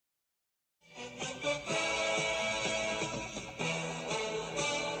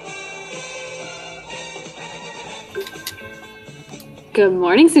Good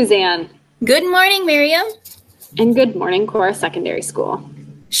morning, Suzanne. Good morning, Miriam. And good morning, Cora Secondary School.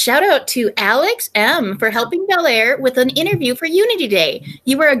 Shout out to Alex M. for helping Bel Air with an interview for Unity Day.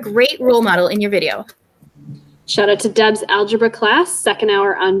 You were a great role model in your video. Shout out to Deb's algebra class, second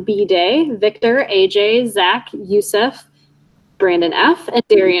hour on B Day, Victor, AJ, Zach, Yusuf, Brandon F., and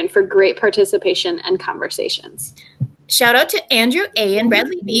Darian for great participation and conversations. Shout out to Andrew A. and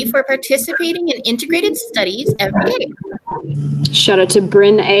Bradley B. for participating in integrated studies every day. Shout out to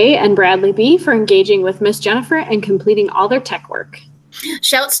Bryn A. and Bradley B. for engaging with Miss Jennifer and completing all their tech work.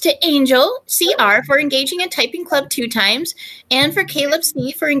 Shouts to Angel CR for engaging in Typing Club 2 times, and for Caleb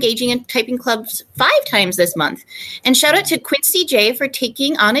C. for engaging in Typing Clubs 5 times this month. And shout out to Quincy J. for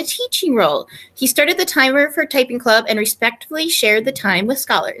taking on a teaching role. He started the timer for Typing Club and respectfully shared the time with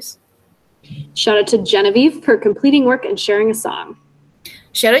scholars. Shout out to Genevieve for completing work and sharing a song.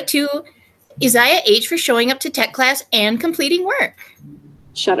 Shout out to Isaiah H. for showing up to tech class and completing work.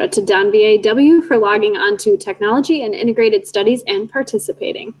 Shout out to Don VAW for logging onto technology and integrated studies and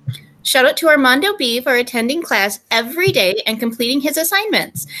participating. Shout out to Armando B. for attending class every day and completing his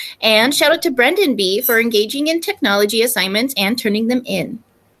assignments. And shout out to Brendan B. for engaging in technology assignments and turning them in.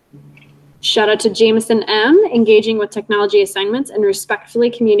 Shout out to Jameson M., engaging with technology assignments and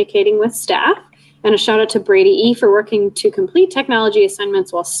respectfully communicating with staff. And a shout out to Brady E. for working to complete technology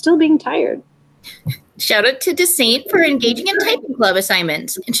assignments while still being tired. Shout out to DeSaint for engaging in Typing Club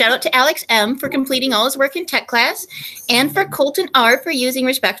assignments. And shout out to Alex M. for completing all his work in tech class. And for Colton R. for using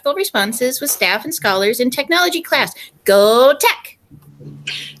respectful responses with staff and scholars in technology class. Go Tech!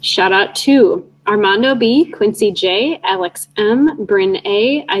 Shout out to Armando B., Quincy J., Alex M., Bryn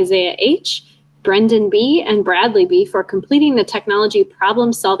A., Isaiah H., Brendan B., and Bradley B. for completing the technology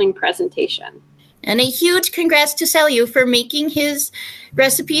problem-solving presentation. And a huge congrats to Cellu for making his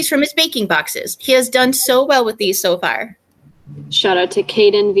recipes from his baking boxes. He has done so well with these so far. Shout out to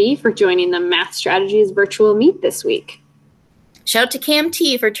Caden V. for joining the Math Strategies virtual meet this week. Shout out to Cam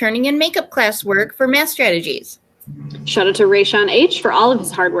T. for turning in makeup class work for Math Strategies. Shout out to Rayshawn H. for all of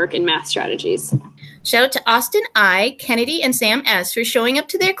his hard work in Math Strategies. Shout out to Austin I., Kennedy, and Sam S. for showing up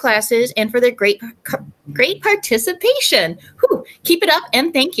to their classes and for their great participation. Whew, keep it up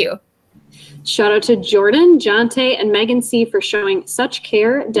and thank you. Shout out to Jordan, Jonte, and Megan C. for showing such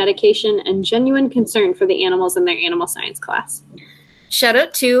care, dedication, and genuine concern for the animals in their animal science class. Shout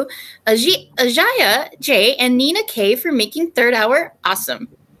out to Ajaya J. and Nina K. for making third hour awesome.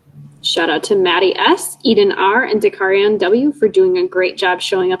 Shout out to Maddie S., Eden R., and Dakarian W. for doing a great job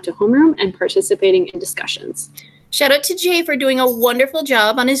showing up to homeroom and participating in discussions. Shout out to Jay for doing a wonderful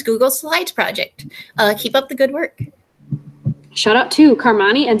job on his Google Slides project. Keep up the good work. Shout out to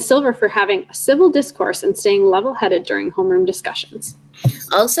Carmani and Silver for having a civil discourse and staying level-headed during homeroom discussions.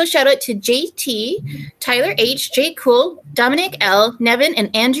 Also, shout out to JT, Tyler H, Jay Cool, Dominic L, Nevin,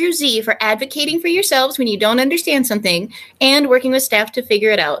 and Andrew Z for advocating for yourselves when you don't understand something and working with staff to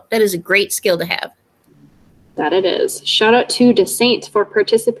figure it out. That is a great skill to have. That it is. Shout out to DeSaint for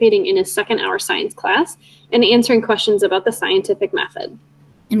participating in his second hour science class and answering questions about the scientific method.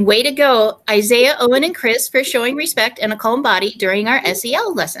 And way to go, Isaiah, Owen, and Chris for showing respect and a calm body during our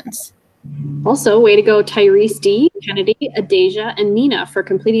SEL lessons. Also, way to go Tyrese D, Kennedy, Adasia, and Nina for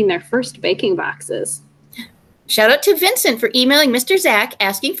completing their first baking boxes. Shout out to Vincent for emailing Mr. Zach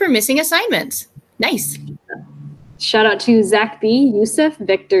asking for missing assignments. Nice. Shout out to Zach B, Yusuf,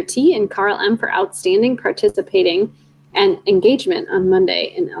 Victor T, and Carl M for outstanding participating and engagement on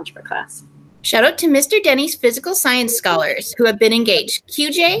Monday in algebra class. Shout out to Mr. Denny's physical science scholars who have been engaged.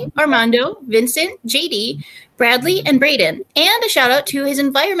 QJ, Armando, Vincent, JD, Bradley, and Braden. And a shout out to his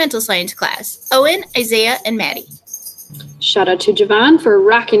environmental science class, Owen, Isaiah, and Maddie. Shout out to Javon for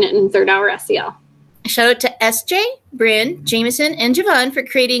rocking it in third hour SEL. Shout out to SJ, Bryn, Jameson, and Javon for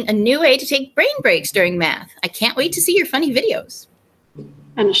creating a new way to take brain breaks during math. I can't wait to see your funny videos.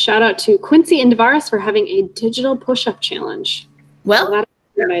 And a shout out to Quincy and Devaris for having a digital push-up challenge. Well,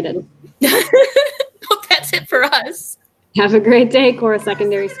 united. Well, that's it for us. Have a great day, Cora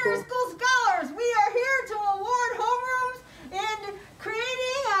Secondary School. School scholars, we are here to award homerooms in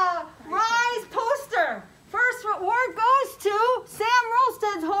creating a RISE poster. First award goes to Sam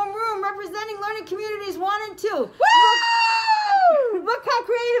Rolsted's homeroom representing Learning Communities 1 and 2. Woo! Look how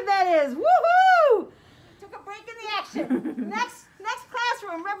creative that is. Woohoo! Took a break in the action. Next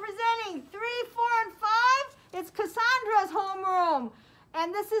classroom representing 3, 4, and 5. It's Cassandra's homeroom.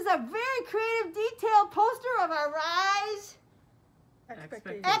 And this is a very creative, detailed poster of our RISE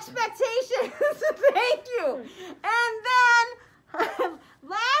expectations. Thank you. And then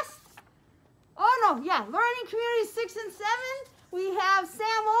Learning Communities 6 and 7, we have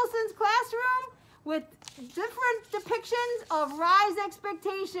Sam Olson's classroom with different depictions of RISE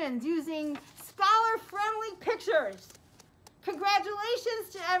expectations using scholar-friendly pictures. Congratulations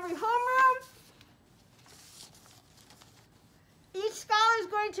to every homeroom. Each scholar is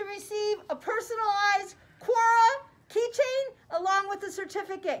going to receive a personalized Quora keychain along with a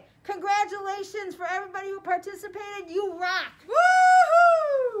certificate. Congratulations for everybody who participated. You rock.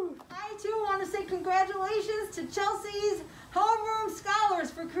 Woohoo! I too want to say congratulations to Chelsea's homeroom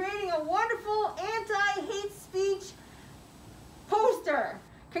scholars for creating a wonderful anti-hate speech poster.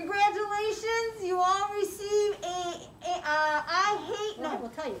 Congratulations, you all receive we'll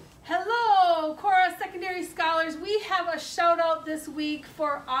tell you. Hello, Quora Secondary Scholars. We have a shout out this week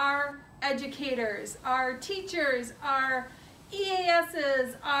for our educators, our teachers, our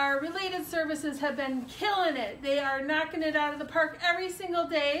EASs, our related services have been killing it. They are knocking it out of the park every single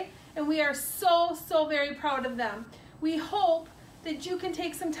day, and we are so very proud of them. We hope that you can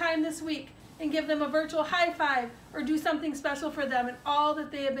take some time this week and give them a virtual high five or do something special for them and all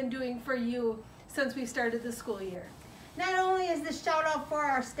that they have been doing for you since we started the school year. Not only is this shout out for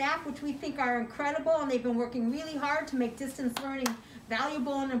our staff, which we think are incredible, and they've been working really hard to make distance learning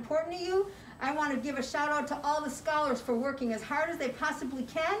valuable and important to you, I want to give a shout out to all the scholars for working as hard as they possibly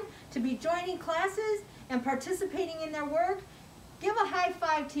can to be joining classes and participating in their work. Give a high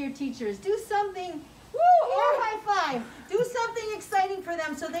five to your teachers. Do something, air high five. Do something exciting for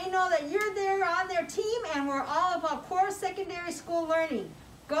them so they know that you're there on their team and we're all about Quora Secondary School learning.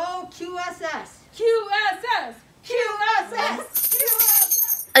 Go QSS. QSS! QSS!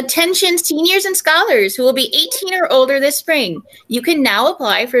 QSS! Attention seniors and scholars who will be 18 or older this spring. You can now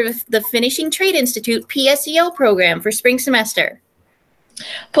apply for the Finishing Trade Institute PSEO program for spring semester.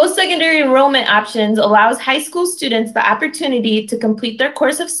 Post-secondary enrollment options allows high school students the opportunity to complete their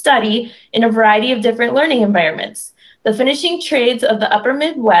course of study in a variety of different learning environments. The Finishing Trades of the Upper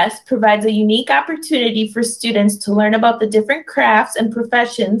Midwest provides a unique opportunity for students to learn about the different crafts and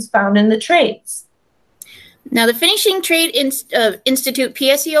professions found in the trades. Now, the Finishing Trade Institute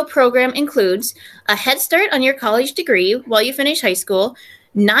PSEO program includes a head start on your college degree while you finish high school,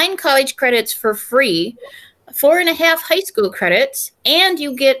 9 college credits for free, 4.5 high school credits, and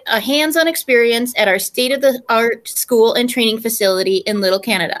you get a hands-on experience at our state-of-the-art school and training facility in Little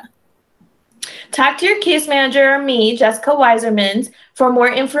Canada. Talk to your case manager or me, Jessica Weisermans, for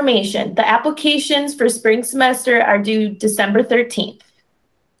more information. The applications for spring semester are due December 13th.